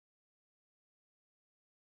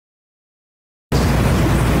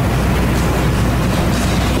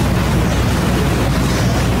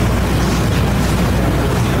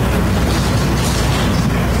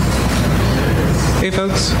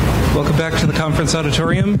folks. Welcome back to the conference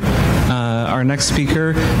auditorium. Our next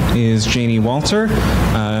speaker is Janie Walter.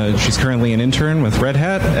 She's currently an intern with Red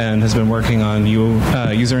Hat and has been working on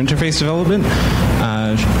user interface development.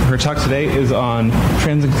 Her talk today is on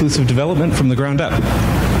trans-inclusive development from the ground up.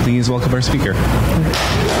 Please welcome our speaker.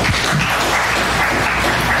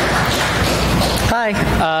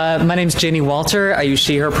 Hi, my name is Janie Walter. I use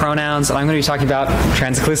she, her pronouns, and I'm going to be talking about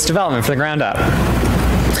trans-inclusive development from the ground up.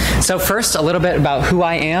 So first, a little bit about who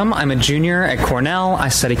I am. I'm a junior at Cornell. I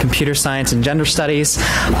study computer science and gender studies.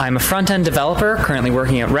 I'm a front-end developer, currently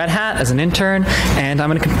working at Red Hat as an intern, and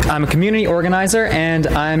I'm a community organizer, and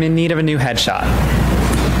I'm in need of a new headshot.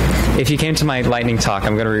 If you came to my lightning talk,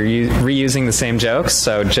 I'm going to be reusing the same jokes,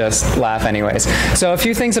 so just laugh anyways. So a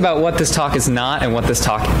few things about what this talk is not and what this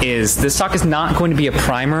talk is. This talk is not going to be a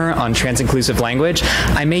primer on trans-inclusive language.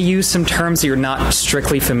 I may use some terms that you're not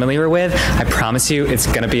strictly familiar with. I promise you it's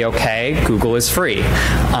going to be okay. Google is free.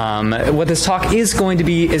 What this talk is going to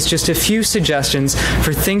be is just a few suggestions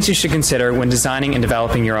for things you should consider when designing and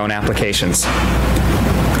developing your own applications.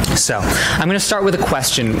 So, I'm going to start with a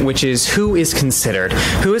question, which is who is considered?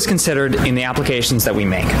 Who is considered in the applications that we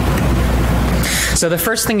make? So the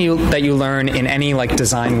first thing that you learn in any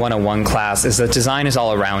Design 101 class is that design is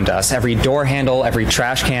all around us. Every door handle, every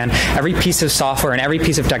trash can, every piece of software, and every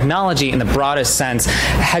piece of technology in the broadest sense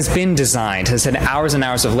has been designed, has had hours and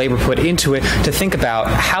hours of labor put into it to think about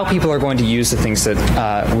how people are going to use the things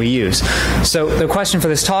that we use. So the question for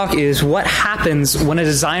this talk is, what happens when a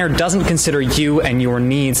designer doesn't consider you and your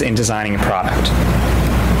needs in designing a product?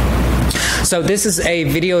 So this is a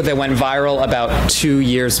video that went viral about 2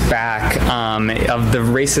 years back of the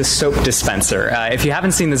racist soap dispenser. If you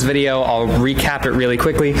haven't seen this video, I'll recap it really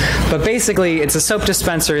quickly. But basically, it's a soap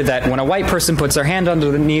dispenser that when a white person puts their hand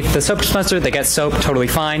underneath the soap dispenser, they get soap, totally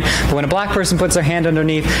fine. But when a black person puts their hand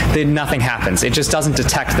underneath, then nothing happens. It just doesn't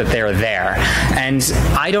detect that they're there. And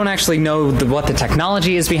I don't actually know what the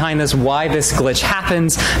technology is behind this, why this glitch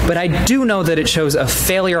happens, but I do know that it shows a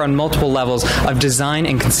failure on multiple levels of design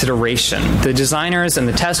and consideration. The designers and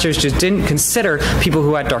the testers just didn't consider people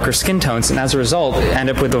who had darker skin tones, and as a result, end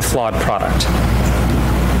up with a flawed product.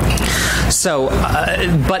 So,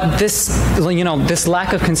 but this, this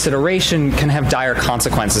lack of consideration can have dire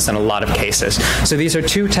consequences in a lot of cases. So these are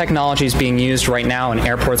two technologies being used right now in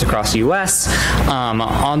airports across the U.S.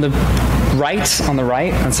 On the right,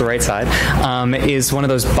 that's the right side, is one of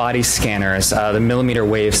those body scanners, the millimeter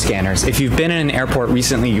wave scanners. If you've been in an airport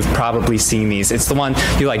recently, you've probably seen these. It's the one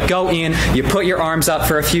you go in, you put your arms up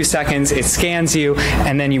for a few seconds, it scans you,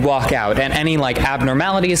 and then you walk out. And any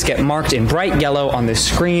abnormalities get marked in bright yellow on this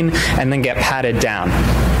screen, and then get patted down.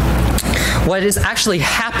 What is actually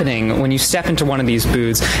happening when you step into one of these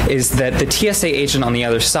booths is that the TSA agent on the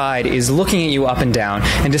other side is looking at you up and down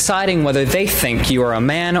and deciding whether they think you are a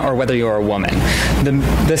man or whether you are a woman.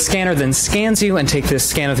 The scanner then scans you and takes this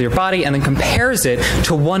scan of your body and then compares it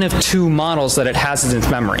to one of two models that it has in its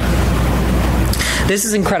memory. This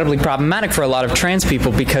is incredibly problematic for a lot of trans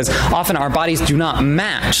people because often our bodies do not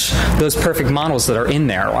match those perfect models that are in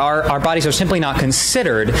there. Our bodies are simply not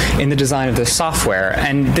considered in the design of this software.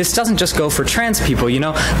 And this doesn't just go for trans people.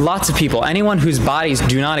 Lots of people, anyone whose bodies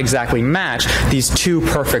do not exactly match these two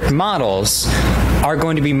perfect models are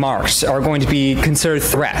going to be marked, are going to be considered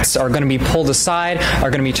threats, are going to be pulled aside,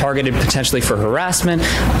 are going to be targeted potentially for harassment,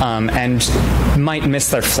 and might miss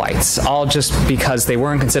their flights, all just because they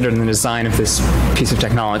weren't considered in the design of this piece of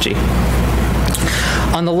technology.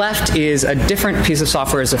 On the left is a different piece of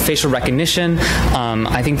software, is a facial recognition.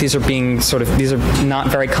 I think these are not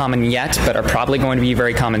very common yet, but are probably going to be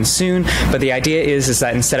very common soon. But the idea is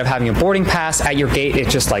that instead of having a boarding pass at your gate, it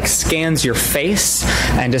just scans your face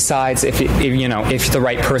and decides if the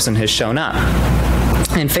right person has shown up.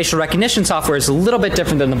 And facial recognition software is a little bit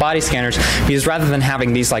different than the body scanners because rather than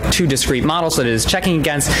having these two discrete models that it is checking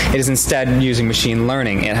against, it is instead using machine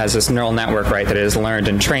learning. It has this neural network, that it has learned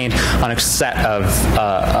and trained on a set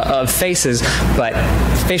of faces, but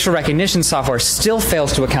facial recognition software still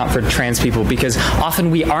fails to account for trans people because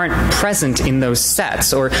often we aren't present in those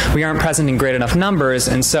sets or we aren't present in great enough numbers,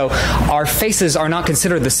 and so our faces are not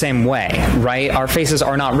considered the same way, right? Our faces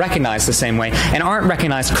are not recognized the same way and aren't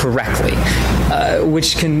recognized correctly, which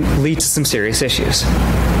can lead to some serious issues.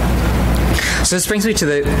 So this brings me to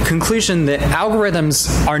the conclusion that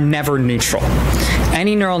algorithms are never neutral.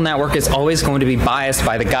 Any neural network is always going to be biased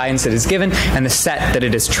by the guidance it is given and the set that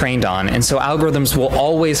it is trained on. And so algorithms will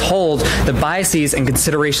always hold the biases and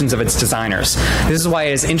considerations of its designers. This is why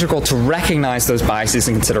it is integral to recognize those biases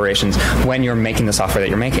and considerations when you're making the software that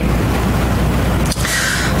you're making.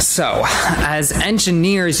 So, as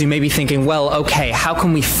engineers, you may be thinking, well, okay, how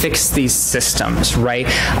can we fix these systems, right?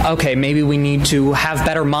 Okay, maybe we need to have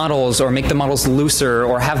better models or make the models looser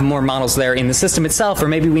or have more models there in the system itself, or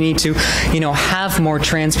maybe we need to, have more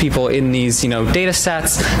trans people in these, data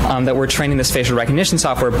sets that we're training this facial recognition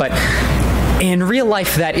software. But in real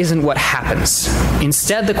life, that isn't what happens.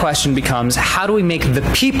 Instead, the question becomes, how do we make the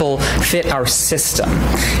people fit our system?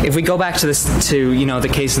 If we go back to the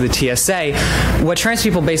case of the TSA, what trans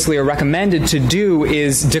people basically are recommended to do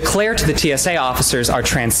is declare to the TSA officers our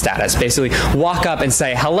trans status. Basically, walk up and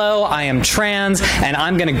say, hello, I am trans, and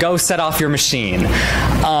I'm going to go set off your machine.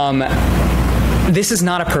 This is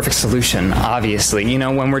not a perfect solution, obviously.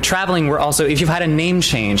 When we're traveling, we're also, if you've had a name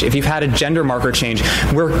change, if you've had a gender marker change,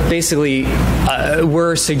 we're basically,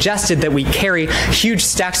 we're suggested that we carry huge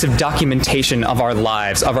stacks of documentation of our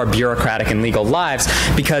lives, of our bureaucratic and legal lives,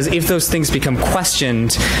 because if those things become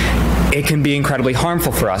questioned, it can be incredibly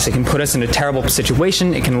harmful for us. It can put us in a terrible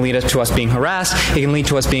situation. It can lead us to us being harassed. It can lead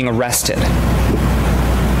to us being arrested.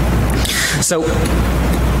 So,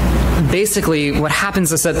 basically, what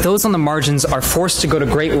happens is that those on the margins are forced to go to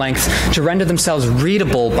great lengths to render themselves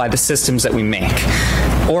readable by the systems that we make,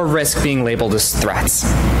 or risk being labeled as threats.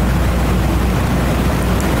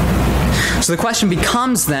 So the question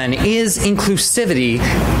becomes then, is inclusivity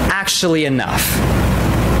actually enough?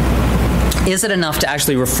 Is it enough to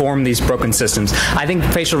actually reform these broken systems? I think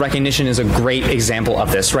facial recognition is a great example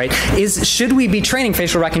of this, right? Should we be training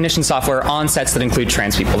facial recognition software on sets that include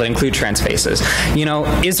trans people, that include trans faces?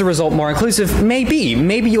 Is the result more inclusive? Maybe.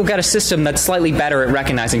 Maybe you'll get a system that's slightly better at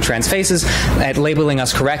recognizing trans faces, at labeling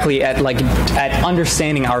us correctly, at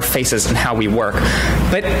understanding our faces and how we work.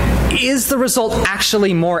 But is the result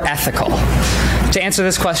actually more ethical? To answer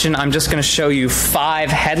this question, I'm just going to show you 5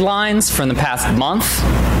 headlines from the past month.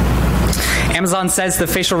 Amazon says the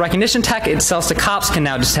facial recognition tech it sells to cops can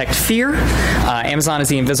now detect fear. Amazon is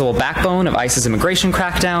the invisible backbone of ICE's immigration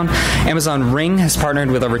crackdown. Amazon Ring has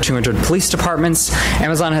partnered with over 200 police departments.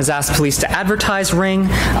 Amazon has asked police to advertise Ring.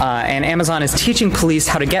 And Amazon is teaching police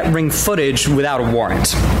how to get Ring footage without a warrant.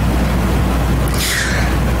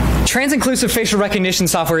 Trans-inclusive facial recognition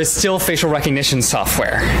software is still facial recognition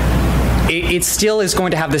software. It still is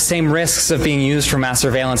going to have the same risks of being used for mass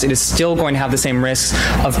surveillance. It is still going to have the same risks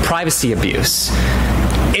of privacy abuse.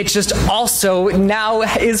 It just also now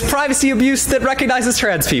is privacy abuse that recognizes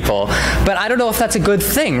trans people. But I don't know if that's a good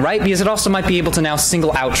thing, right? Because it also might be able to now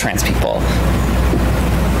single out trans people.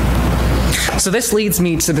 So this leads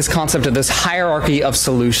me to this concept of this hierarchy of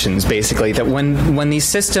solutions, basically, that when these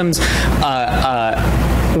systems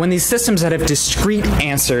that have discrete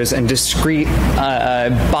answers and discrete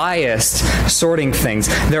biased sorting things,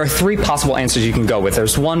 there are 3 possible answers you can go with.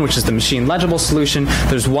 There's one which is the machine legible solution,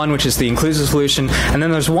 there's one which is the inclusive solution, and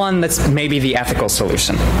then there's one that's maybe the ethical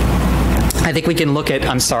solution. I think we can look at,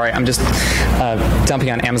 I'm sorry, I'm just dumping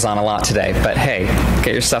on Amazon a lot today, but hey,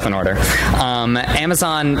 get your stuff in order.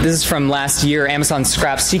 Amazon, this is from last year, Amazon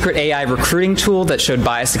scrapped secret AI recruiting tool that showed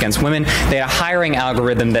bias against women. They had a hiring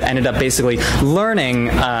algorithm that ended up basically learning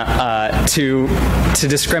to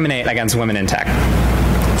discriminate against women in tech.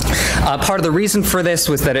 Part of the reason for this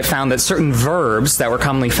was that it found that certain verbs that were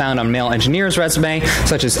commonly found on male engineers' resume,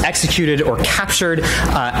 such as executed or captured,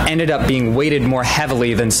 ended up being weighted more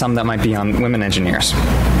heavily than some that might be on women engineers.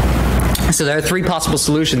 So there are 3 possible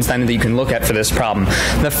solutions then that you can look at for this problem.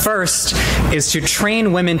 The first is to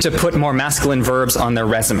train women to put more masculine verbs on their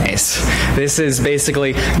resumes. This is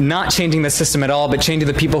basically not changing the system at all, but changing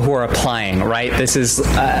the people who are applying, right? This is,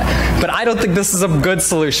 but I don't think this is a good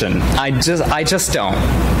solution. I just don't.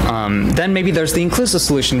 Then maybe there's the inclusive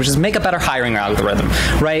solution, which is make a better hiring algorithm,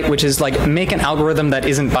 right? Which is like make an algorithm that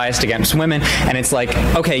isn't biased against women. And it's like,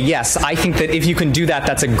 okay, yes, I think that if you can do that,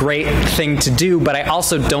 that's a great thing to do. But I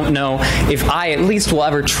also don't know if I at least will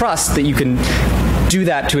ever trust that you can do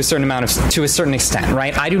that to a certain extent,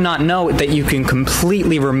 right? I do not know that you can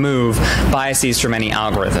completely remove biases from any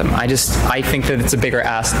algorithm. I think that it's a bigger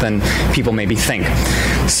ask than people maybe think.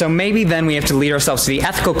 So maybe then we have to lead ourselves to the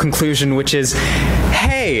ethical conclusion, which is,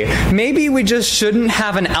 hey, maybe we just shouldn't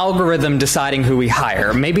have an algorithm deciding who we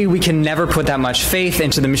hire. Maybe we can never put that much faith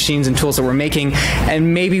into the machines and tools that we're making,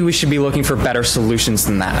 and maybe we should be looking for better solutions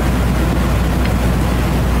than that.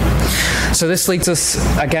 So this leads us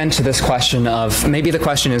again to this question of, maybe the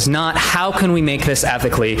question is not how can we make this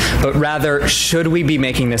ethically, but rather should we be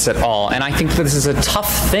making this at all? And I think that this is a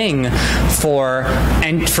tough thing for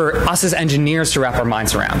us as engineers to wrap our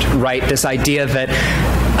minds around, right? This idea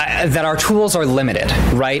that our tools are limited,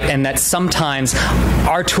 right? And that sometimes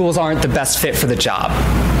our tools aren't the best fit for the job.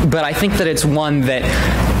 But I think that it's one that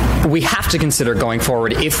we have to consider going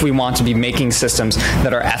forward if we want to be making systems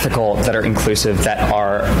that are ethical, that are inclusive, that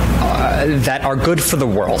are good for the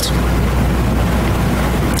world.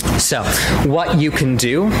 So, what you can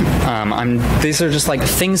do, these are just like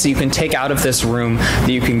things that you can take out of this room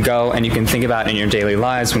that you can go and you can think about in your daily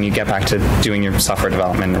lives when you get back to doing your software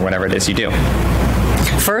development or whatever it is you do.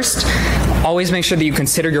 First, always make sure that you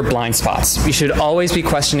consider your blind spots. You should always be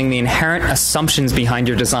questioning the inherent assumptions behind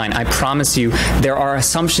your design. I promise you, there are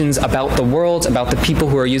assumptions about the world, about the people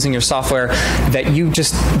who are using your software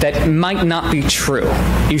that might not be true.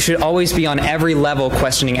 You should always be on every level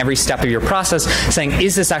questioning every step of your process, saying,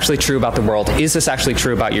 is this actually true about the world? Is this actually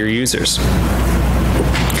true about your users?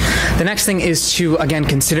 The next thing is to, again,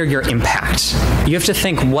 consider your impact. You have to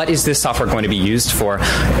think, what is this software going to be used for?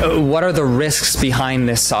 What are the risks behind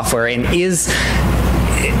this software? And is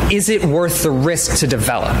it worth the risk to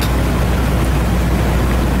develop?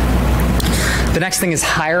 The next thing is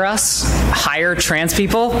hire trans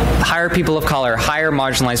people, hire people of color, hire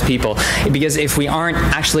marginalized people. Because if we aren't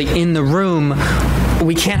actually in the room,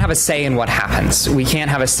 we can't have a say in what happens. We can't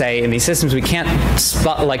have a say in these systems. We can't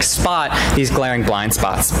spot these glaring blind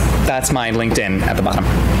spots. That's my LinkedIn at the bottom.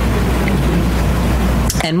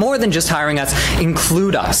 And more than just hiring us,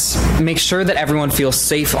 include us. Make sure that everyone feels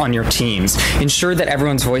safe on your teams. Ensure that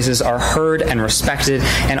everyone's voices are heard and respected,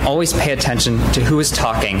 and always pay attention to who is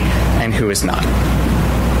talking and who is not.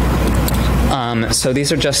 So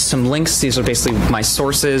these are just some links. These are basically my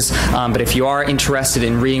sources. But if you are interested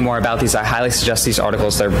in reading more about these, I highly suggest these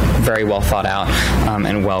articles. They're very well thought out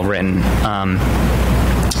and well written.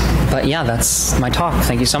 But yeah, that's my talk.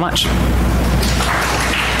 Thank you so much.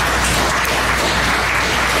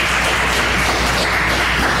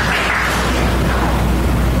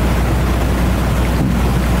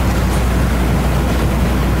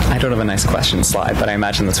 I don't have a nice question slide, but I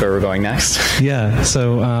imagine that's where we're going next. Yeah,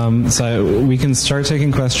 so we can start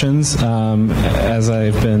taking questions. As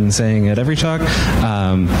I've been saying at every talk,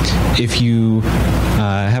 if you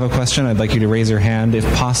have a question, I'd like you to raise your hand. If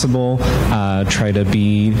possible, try to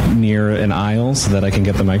be near an aisle so that I can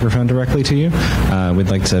get the microphone directly to you.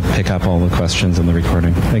 We'd like to pick up all the questions in the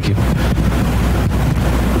recording. Thank you.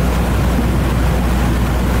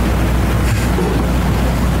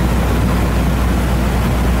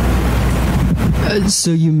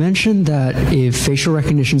 So you mentioned that if facial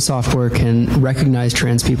recognition software can recognize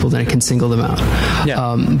trans people, then it can single them out.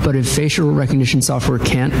 Yeah. But if facial recognition software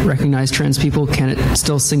can't recognize trans people, can it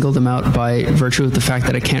still single them out by virtue of the fact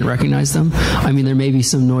that it can't recognize them? I mean, there may be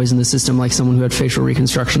some noise in the system, like someone who had facial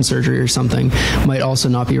reconstruction surgery or something might also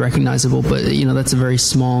not be recognizable, but that's a very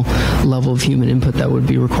small level of human input that would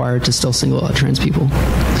be required to still single out trans people.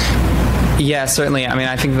 Yeah, certainly. I mean,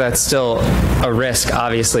 I think that's still a risk,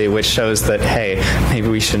 obviously, which shows that, hey, maybe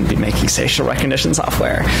we shouldn't be making facial recognition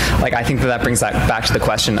software. I think that brings that back to the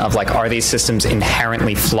question of, are these systems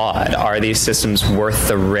inherently flawed? Are these systems worth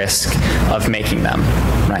the risk of making them,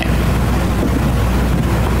 right?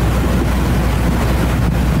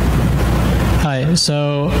 Hi.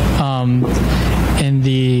 So, in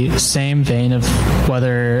the same vein of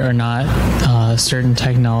whether or not certain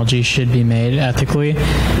technology should be made ethically,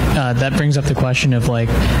 that brings up the question of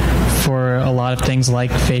for a lot of things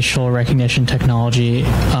like facial recognition technology,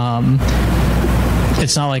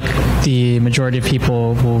 it's not like the majority of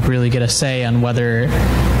people will really get a say on whether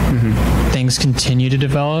things continue to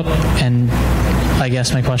develop. And I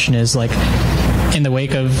guess my question is in the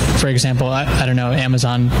wake of, for example, I don't know,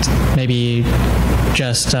 Amazon maybe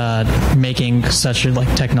just making such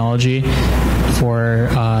technology for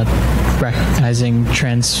recognizing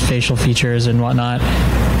trans facial features and whatnot,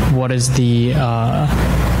 what is the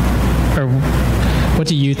or what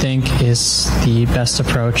do you think is the best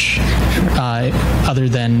approach other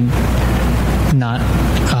than not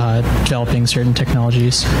developing certain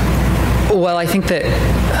technologies? Well, I think that,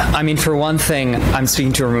 for one thing, I'm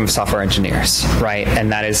speaking to a room of software engineers, right? And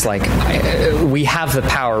that is we have the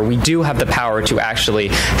power, we do have the power to actually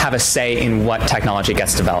have a say in what technology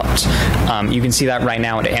gets developed. You can see that right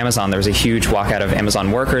now at Amazon. There's a huge walkout of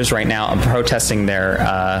Amazon workers right now protesting their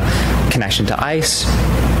connection to ICE.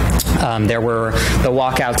 There were the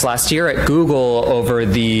walkouts last year at Google over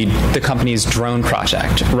the company's drone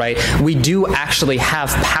project, right? We do actually have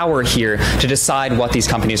power here to decide what these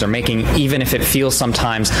companies are making, even if it feels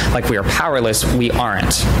sometimes like we are powerless. We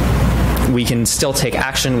aren't. We can still take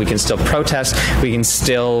action, we can still protest, we can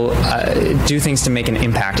still do things to make an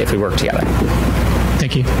impact if we work together.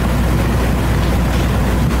 Thank you.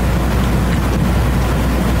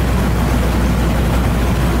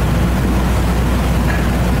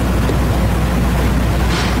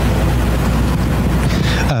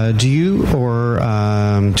 do you or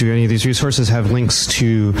do any of these resources have links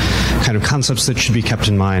to kind of concepts that should be kept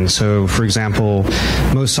in mind? So, for example,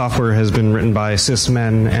 most software has been written by cis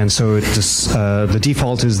men, and so the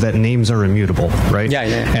default is that names are immutable, right? Yeah.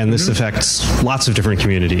 And this affects lots of different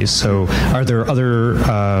communities. So, are there other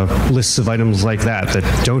lists of items like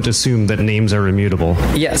that don't assume that names are immutable?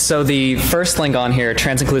 Yeah. So the first link on here,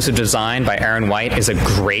 Trans-Inclusive Design by Aaron White, is a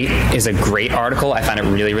great article. I found it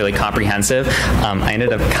really, really comprehensive. I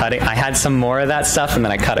ended up cutting. I had some more of that stuff, and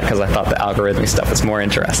then I cut it because I thought the algorithmic stuff was more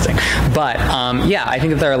interesting. But yeah, I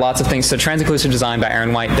think that there are lots of things. So Trans-Inclusive Design by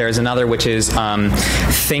Aaron White. There's another which is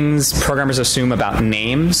things programmers assume about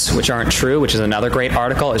names, which aren't true, which is another great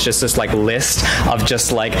article. It's just this like list of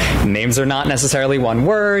just like names are not necessarily one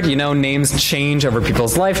word. Names change over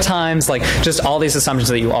people's lifetimes. Like just all these assumptions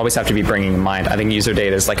that you always have to be bringing in mind. I think user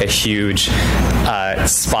data is like a huge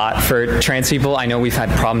spot for trans people. I know we've had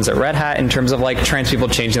problems at Red Hat in terms of like trans people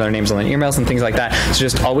changing their names on their emails and things like that. So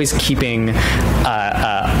just always keeping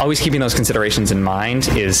those considerations in mind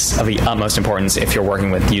is of the utmost importance if you're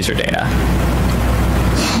working with user data.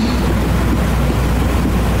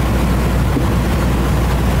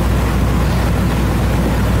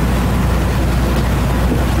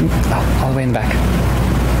 Oh, all the way in the back.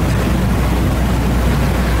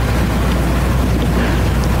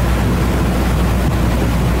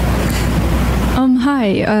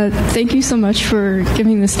 Hi, thank you so much for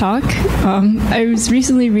giving this talk. I was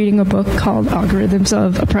recently reading a book called Algorithms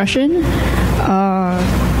of Oppression.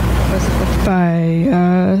 By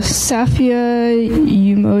Safia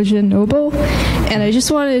Umoja Noble, and I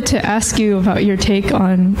just wanted to ask you about your take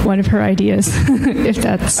on one of her ideas, if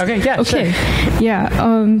that's okay. Yeah, okay. Sure.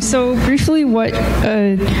 Yeah. So briefly, what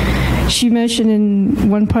she mentioned in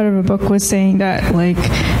one part of her book was saying that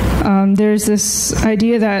there's this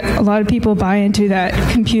idea that a lot of people buy into that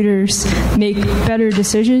computers make better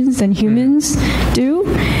decisions than humans do,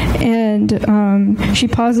 and she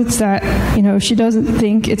posits that she doesn't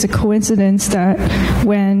think it's a coincidence that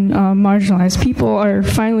when marginalized people are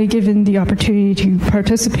finally given the opportunity to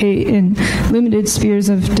participate in limited spheres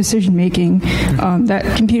of decision making, that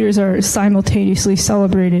computers are simultaneously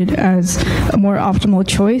celebrated as a more optimal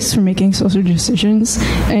choice for making social decisions.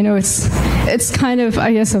 I know it's kind of,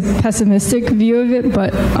 I guess, a pessimistic view of it,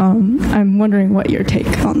 but I'm wondering what your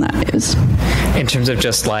take on that is. In terms of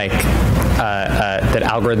just like that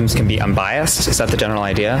algorithms can be unbiased, is that the general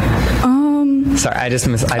idea? Sorry, I think I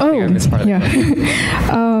missed part of it.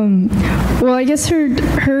 Well, I guess her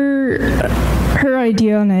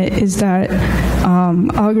idea on it is that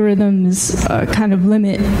algorithms kind of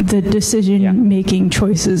limit the decision-making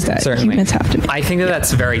choices that humans have to make. I think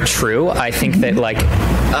that's very true. I think that,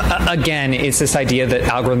 again, it's this idea that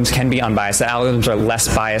algorithms can be unbiased, that algorithms are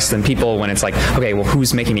less biased than people when it's like, okay, well,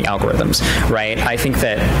 who's making the algorithms, right? I think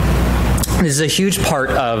that this is a huge part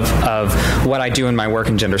of what I do in my work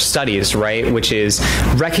in gender studies, right? Which is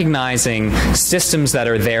recognizing systems that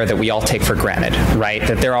are there that we all take for granted, right?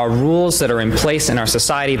 That there are rules that are in place in our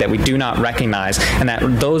society that we do not recognize, and that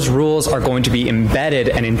those rules are going to be embedded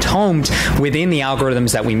and entombed within the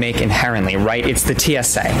algorithms that we make inherently, right? It's the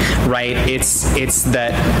TSA, right? It's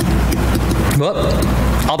that,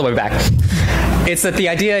 all the way back. It's that the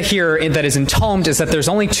idea here that is entombed is that there's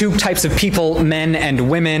only two types of people, men and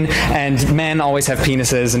women, and men always have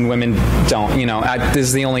penises and women don't. This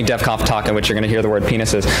is the only DevConf talk in which you're going to hear the word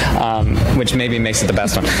penises, which maybe makes it the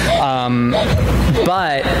best one.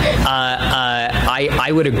 But I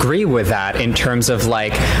would agree with that in terms of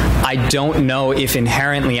I don't know if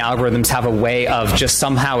inherently algorithms have a way of just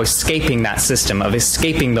somehow escaping that system, of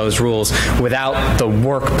escaping those rules without the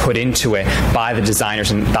work put into it by the designers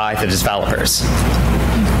and by the developers.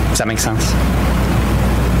 Does that make sense?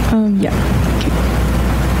 Yeah.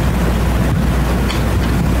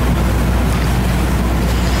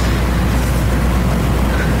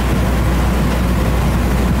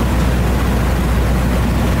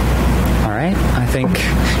 All right. I think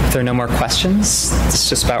if there are no more questions, this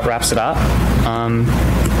just about wraps it up.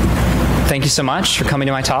 Thank you so much for coming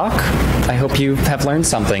to my talk. I hope you have learned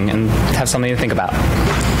something and have something to think about.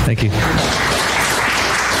 Thank you.